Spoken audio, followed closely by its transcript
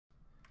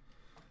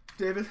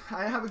David,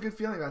 I have a good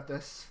feeling about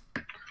this.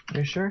 Are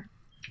you sure?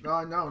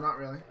 No, not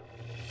really.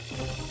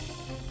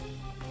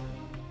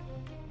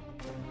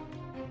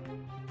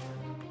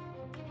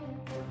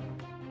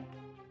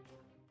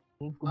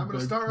 I'm gonna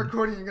start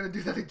recording. You're gonna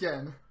do that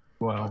again.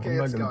 Wow. Okay,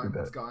 it's going.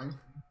 It's going.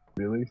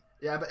 Really?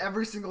 Yeah, but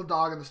every single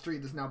dog on the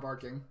street is now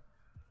barking.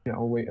 Yeah,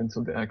 I'll wait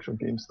until the actual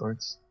game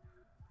starts.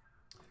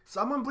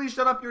 Someone please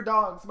shut up your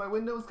dogs. My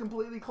window is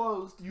completely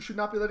closed. You should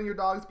not be letting your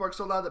dogs bark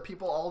so loud that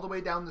people all the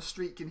way down the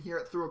street can hear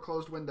it through a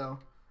closed window.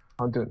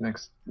 I'll do it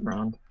next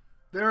round.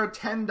 There are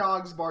 10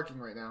 dogs barking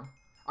right now.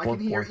 I can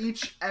hear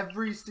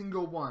every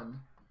single one.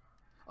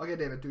 Okay,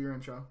 David, do your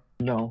intro.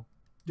 No.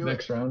 Do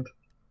next round.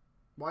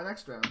 Why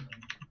next round?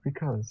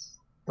 Because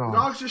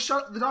dogs.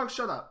 The dogs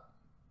shut up.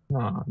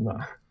 No.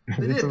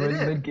 They it's did. already They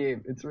did.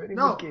 mid-game. It's already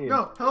No, mid-game.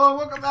 no. Hello,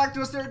 welcome back to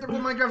a stereotypical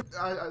Minecraft.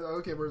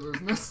 Okay, we're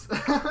losing this.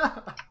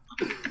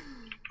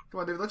 Come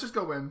on, David. Let's just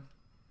go win.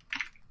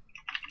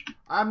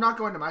 I'm not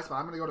going to my spot.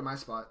 I'm going to go to my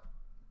spot.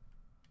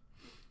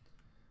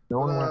 No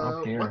one went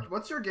up here.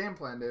 What's your game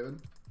plan, David?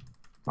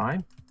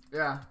 Mine?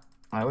 Yeah.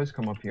 I always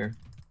come up here.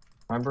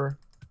 Remember?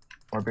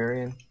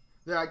 Barbarian.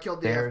 Yeah, I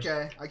killed the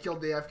AFK. I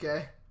killed the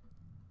AFK.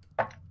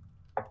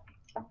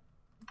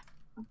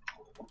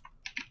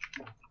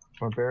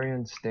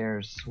 Barbarian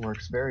stairs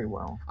works very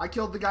well. I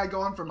killed the guy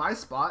going for my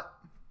spot.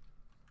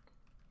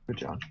 Good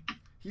job.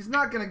 He's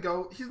not gonna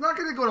go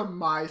to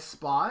my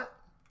spot.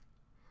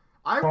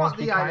 I want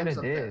the items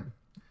up there.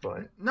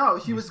 But no,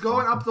 he was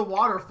going up the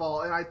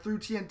waterfall, and I threw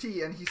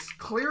TNT, and he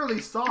clearly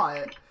saw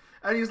it,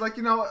 and he's like,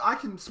 you know, I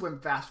can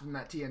swim faster than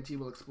that TNT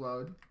will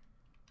explode.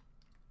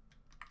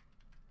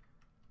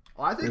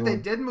 Well, I think they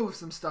did move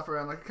some stuff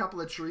around, like a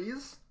couple of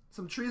trees.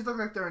 Some trees look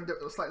like they're in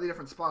slightly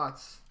different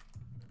spots.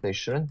 They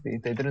shouldn't be.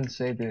 They didn't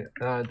say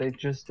that. They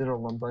just did a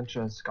bunch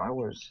of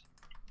Skywars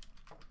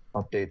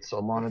updates. A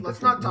lot of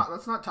let's not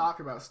talk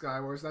about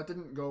Skywars. That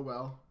didn't go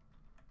well.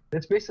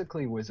 It's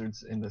basically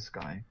wizards in the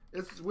sky.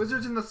 It's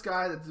wizards in the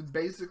sky. That's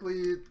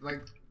basically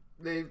like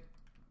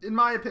in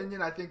my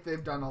opinion, I think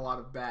they've done a lot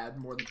of bad,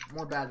 more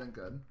bad than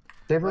good.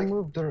 They've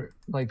removed their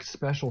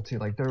specialty.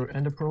 Like their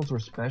ender pearls were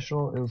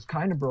special. It was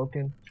kind of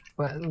broken,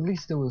 but at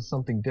least it was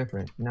something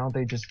different. Now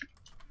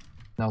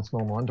it's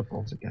normal ender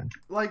pearls again.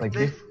 They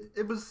did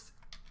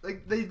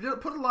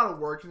put a lot of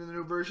work into the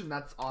new version.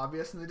 That's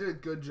obvious, and they did a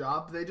good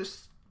job.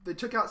 They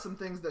took out some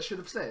things that should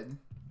have stayed.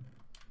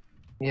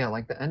 Yeah,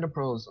 like the ender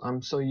pearls,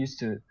 I'm so used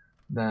to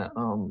that.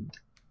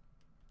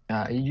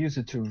 I use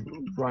it to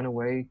run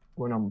away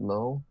when I'm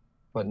low,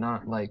 but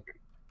not and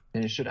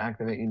it should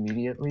activate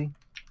immediately.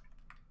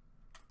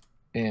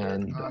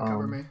 And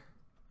cover me.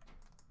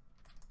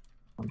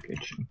 I'll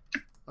get you.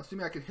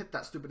 Assuming I could hit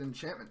that stupid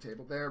enchantment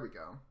table. There we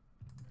go.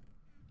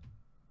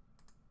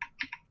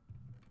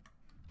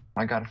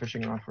 I got a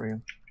fishing rod for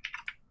you.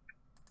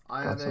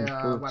 I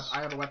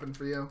have a weapon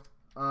for you.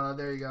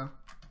 There you go.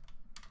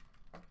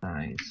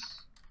 Nice.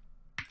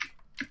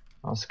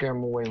 I'll scare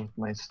him away with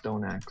my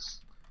stone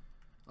axe.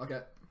 Okay.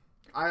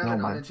 I have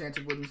an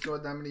unenchanted wooden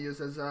sword that I'm going to use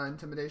as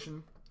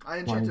intimidation. I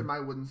enchanted my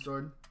wooden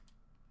sword.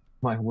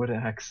 My wood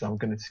axe, I'm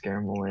going to scare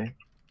him away.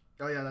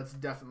 Oh yeah, that's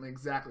definitely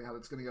exactly how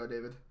it's going to go,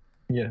 David.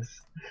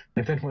 Yes.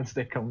 And then once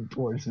they come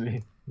towards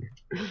me.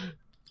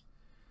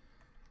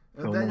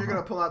 And then you're going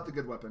to pull out the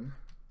good weapon.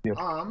 Yep.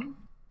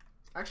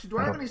 Actually, do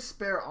I have any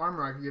spare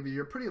armor I can give you?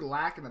 You're pretty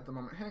lacking at the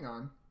moment. Hang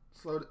on.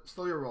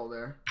 Slow your roll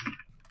there.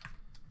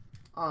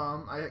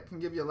 I can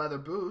give you leather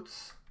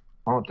boots.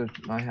 Oh,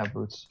 I have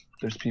boots.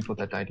 There's people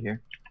that died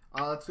here.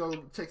 Let's go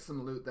take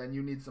some loot then.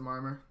 You need some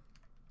armor.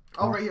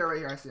 Oh, right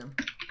here. I see him.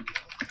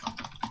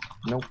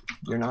 Nope,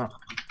 you're not.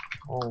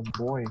 Oh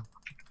boy.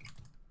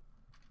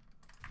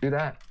 Do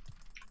that.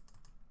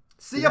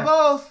 See ya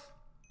both!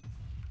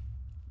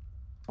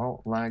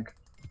 Oh, lag.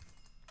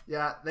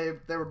 Yeah, they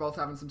were both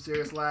having some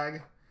serious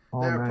lag.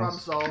 Oh, They're nice. problem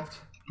solved.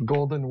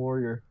 Golden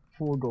warrior.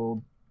 Full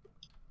gold.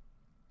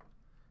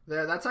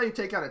 There, that's how you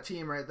take out a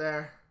team right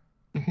there.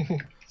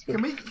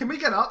 Can we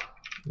get up?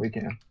 We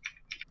can.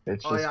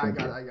 It's oh just yeah, I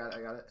got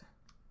it.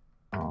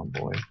 Oh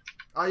boy.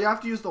 Oh, you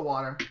have to use the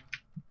water.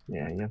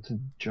 Yeah, you have to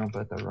jump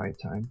at the right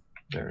time.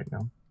 There we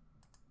go.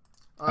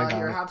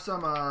 Here, have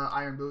some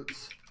iron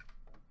boots.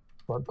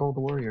 What gold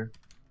warrior?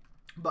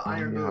 But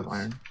iron boots. Have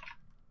iron.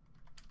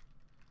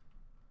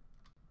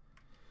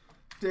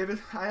 David,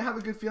 I have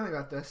a good feeling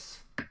about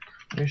this.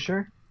 Are you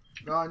sure?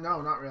 No,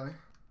 not really.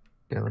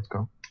 Okay, let's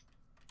go.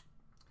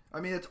 I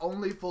mean, it's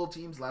only full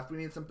teams left. We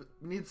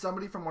need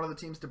somebody from one of the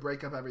teams to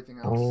break up everything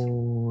else.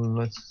 Oh,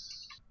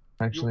 let's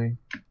actually.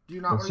 Do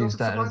you not want to use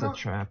that as a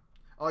trap?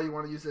 Oh, you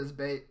want to use it as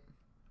bait?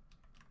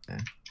 Yeah.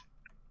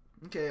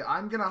 Okay,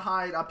 I'm gonna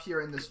hide up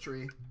here in this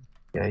tree.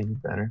 Yeah, you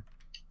better.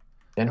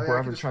 And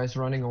whoever tries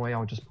running away,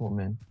 I'll just pull them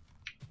in.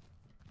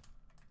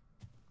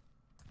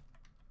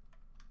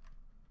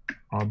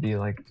 I'll be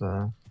like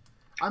the...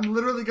 I'm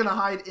literally gonna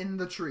hide in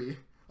the tree.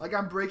 Like,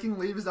 I'm breaking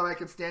leaves that I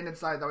can stand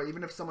inside. That way,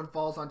 even if someone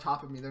falls on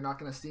top of me, they're not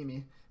gonna see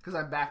me. Because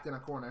I'm backed in a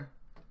corner.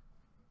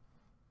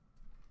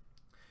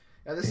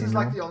 Yeah, this is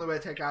like the only way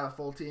to take out a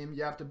full team.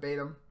 You have to bait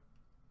them.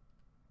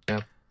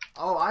 Yep.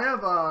 Oh, I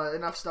have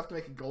enough stuff to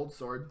make a gold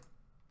sword.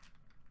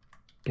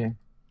 Okay.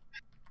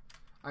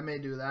 I may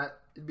do that.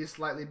 It'd be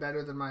slightly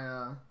better than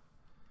my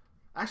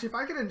Actually, if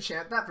I could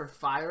enchant that for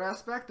fire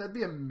aspect, that'd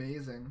be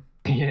amazing.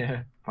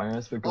 Yeah, fire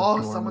aspect.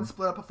 Oh, someone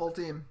split up a full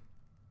team.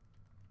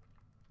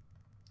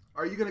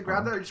 Are you gonna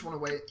grab that, or you just want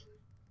to wait?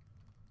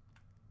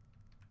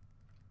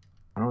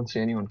 I don't see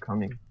anyone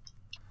coming.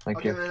 Like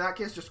okay, then in that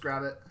case, just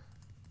grab it.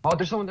 Oh,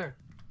 there's someone there.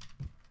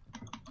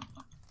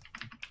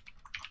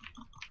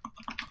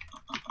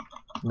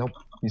 Nope,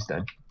 he's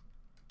dead.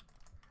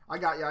 I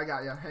got you.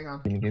 Hang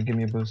on. Give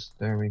me a boost.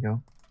 There we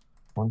go.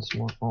 Once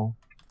more. Oh.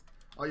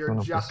 Oh, you're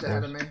just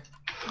ahead of me.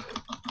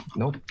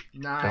 Nope.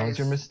 Nice. That was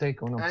your mistake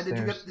going upstairs.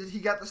 And did he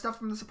get the stuff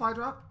from the supply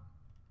drop?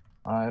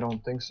 I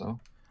don't think so.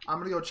 I'm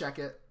gonna go check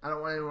it. I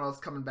don't want anyone else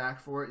coming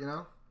back for it, you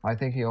know? I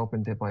think he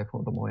opened it, but I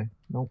pulled him away.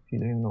 Nope, he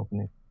didn't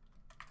open it.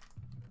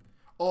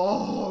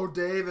 Oh,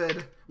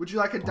 David. Would you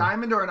like a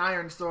diamond or an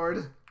iron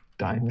sword?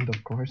 Diamond,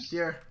 of course.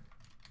 Here.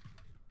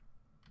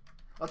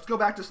 Let's go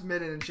back to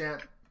mid and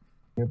enchant.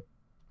 Yep.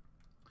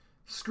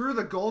 Screw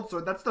the gold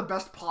sword. That's the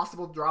best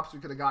possible drops we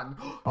could have gotten.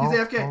 He's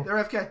AFK. Oh.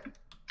 They're AFK.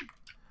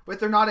 Wait,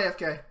 they're not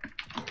AFK.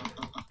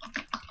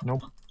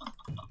 Nope.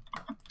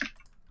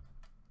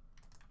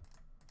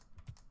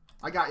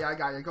 I got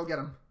you. Go get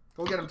him.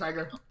 Go get him,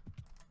 Tiger.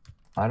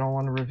 I don't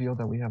want to reveal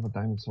that we have a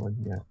diamond sword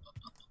yet.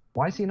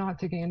 Why is he not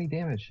taking any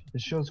damage?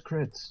 It shows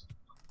crits.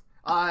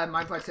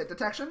 Mind flash hit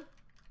detection?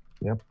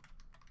 Yep.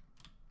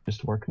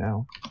 Just work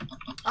now.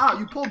 Ah,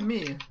 you pulled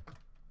me.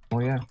 Oh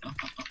yeah.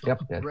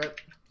 Yep, dead. Rip.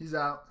 He's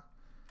out.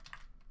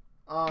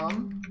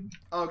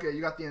 Okay,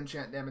 you got the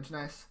enchant damage.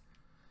 Nice.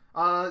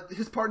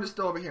 His partner's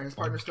still over here.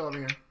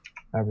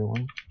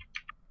 Everyone.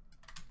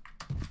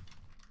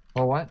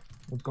 Oh, what?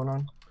 What's going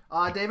on?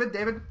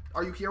 David,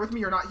 are you here with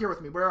me? You're not here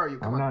with me. Where are you?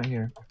 I'm not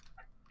here.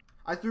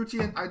 I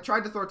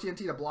tried to throw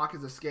TNT to block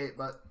his escape,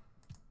 but...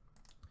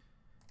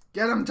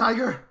 Get him,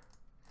 Tiger!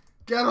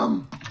 Get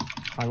him!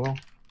 I will.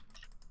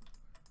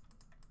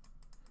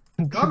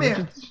 Come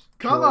here!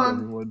 Come on!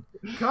 Everyone.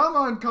 Come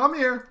on, come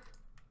here!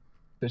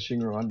 Fishing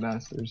rod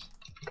masters.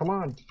 Come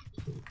on!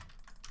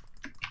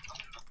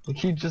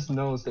 He just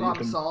knows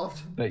that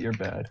solved. that you're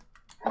bad.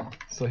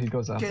 So he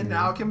goes after you. Okay,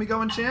 now can we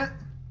go enchant?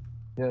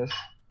 Yes.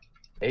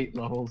 8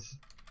 levels.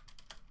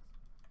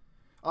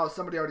 Oh,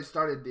 somebody already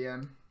started,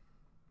 DM.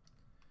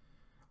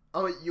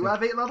 Oh, wait, you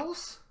have 8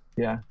 levels?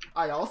 Yeah.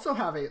 I also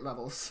have 8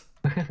 levels.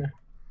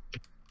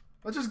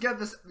 Let's just get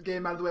this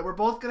game out of the way. We're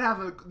both going to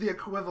have the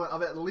equivalent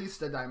of at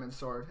least a diamond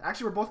sword.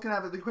 Actually, we're both going to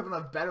have the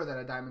equivalent of better than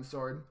a diamond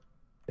sword.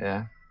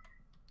 Yeah.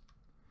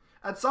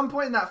 At some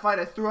point in that fight,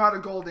 I threw out a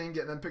gold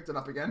ingot and then picked it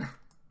up again.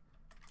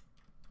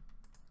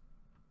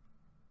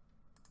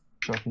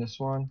 Sharpness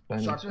 1.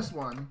 Sharpness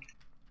 1.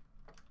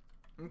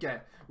 Okay.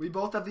 We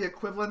both have the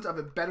equivalent of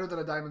it better than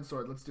a diamond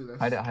sword. Let's do this.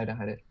 Hide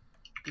it.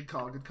 Good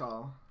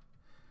call.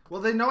 Well,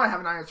 they know I have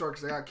an iron sword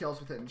because I got kills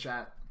with it in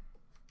chat.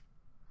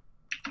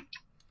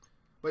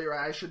 But you're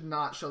right, I should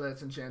not show that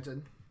it's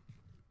enchanted.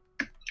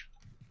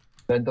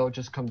 Then they'll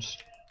just come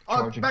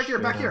charging back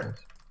here. us.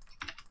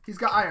 He's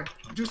got iron.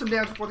 Do some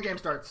damage before the game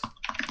starts.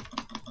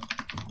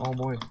 Oh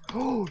boy.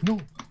 Oh no!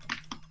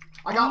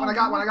 I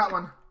got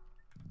one.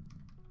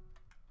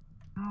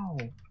 Ow.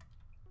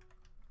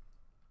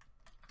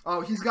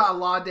 Oh, he's got a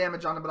lot of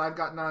damage on him, but I've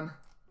got none.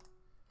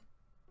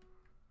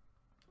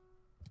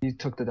 He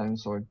took the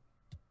diamond sword.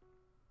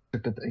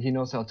 He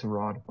knows how to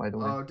rod, by the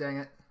way. Oh, dang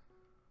it.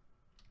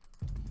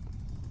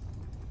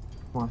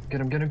 Come on,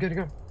 get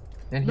him.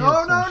 And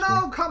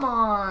No, come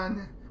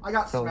on. I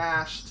got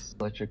smashed.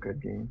 Such a good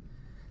game.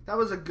 That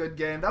was a good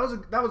game. That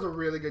was a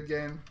really good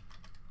game.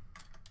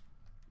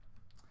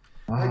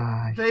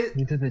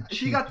 He did the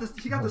he got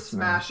the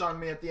smash on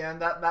me at the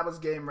end. That was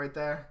game right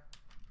there.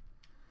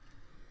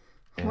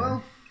 Yeah.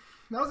 Well,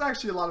 that was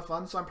actually a lot of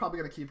fun, so I'm probably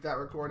going to keep that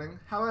recording.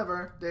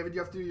 However, David, you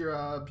have to do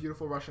your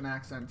beautiful Russian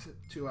accent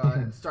to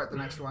start the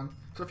next one.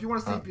 So if you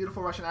want to see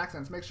beautiful Russian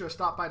accents, make sure to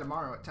stop by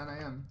tomorrow at 10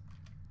 a.m.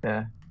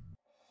 Yeah.